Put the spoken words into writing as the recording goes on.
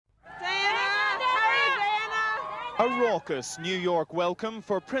A raucous New York welcome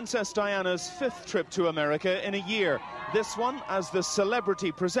for Princess Diana's 5th trip to America in a year. This one as the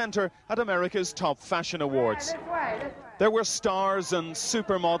celebrity presenter at America's top fashion awards. There were stars and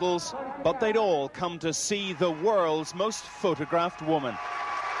supermodels, but they'd all come to see the world's most photographed woman.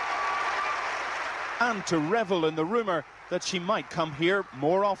 And to revel in the rumour that she might come here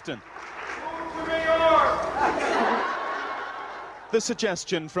more often. The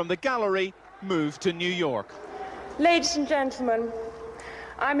suggestion from the gallery: move to New York. Ladies and gentlemen,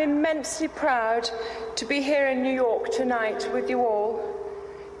 I'm immensely proud to be here in New York tonight with you all,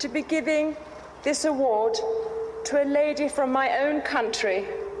 to be giving this award to a lady from my own country,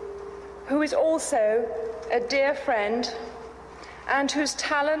 who is also a dear friend and whose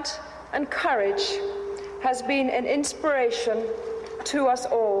talent and courage has been an inspiration to us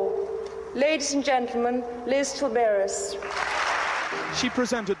all. Ladies and gentlemen, Liz Tilberis. She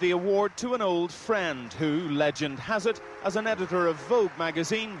presented the award to an old friend who, legend has it, as an editor of Vogue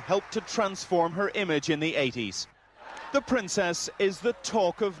magazine, helped to transform her image in the 80s. The princess is the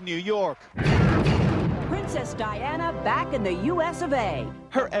talk of New York. Princess Diana back in the US of A.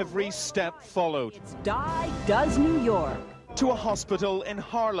 Her every step followed. It's Di Does New York. To a hospital in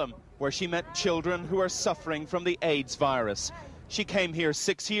Harlem, where she met children who are suffering from the AIDS virus. She came here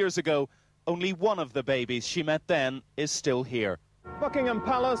 6 years ago. Only one of the babies she met then is still here. Buckingham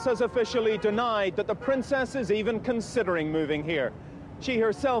Palace has officially denied that the princess is even considering moving here. She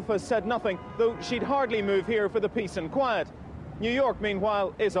herself has said nothing, though she'd hardly move here for the peace and quiet. New York,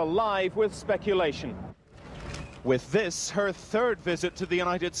 meanwhile, is alive with speculation. With this, her third visit to the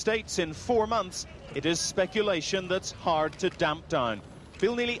United States in 4 months, it is speculation that's hard to damp down.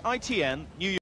 Bill Neely, ITN, New York.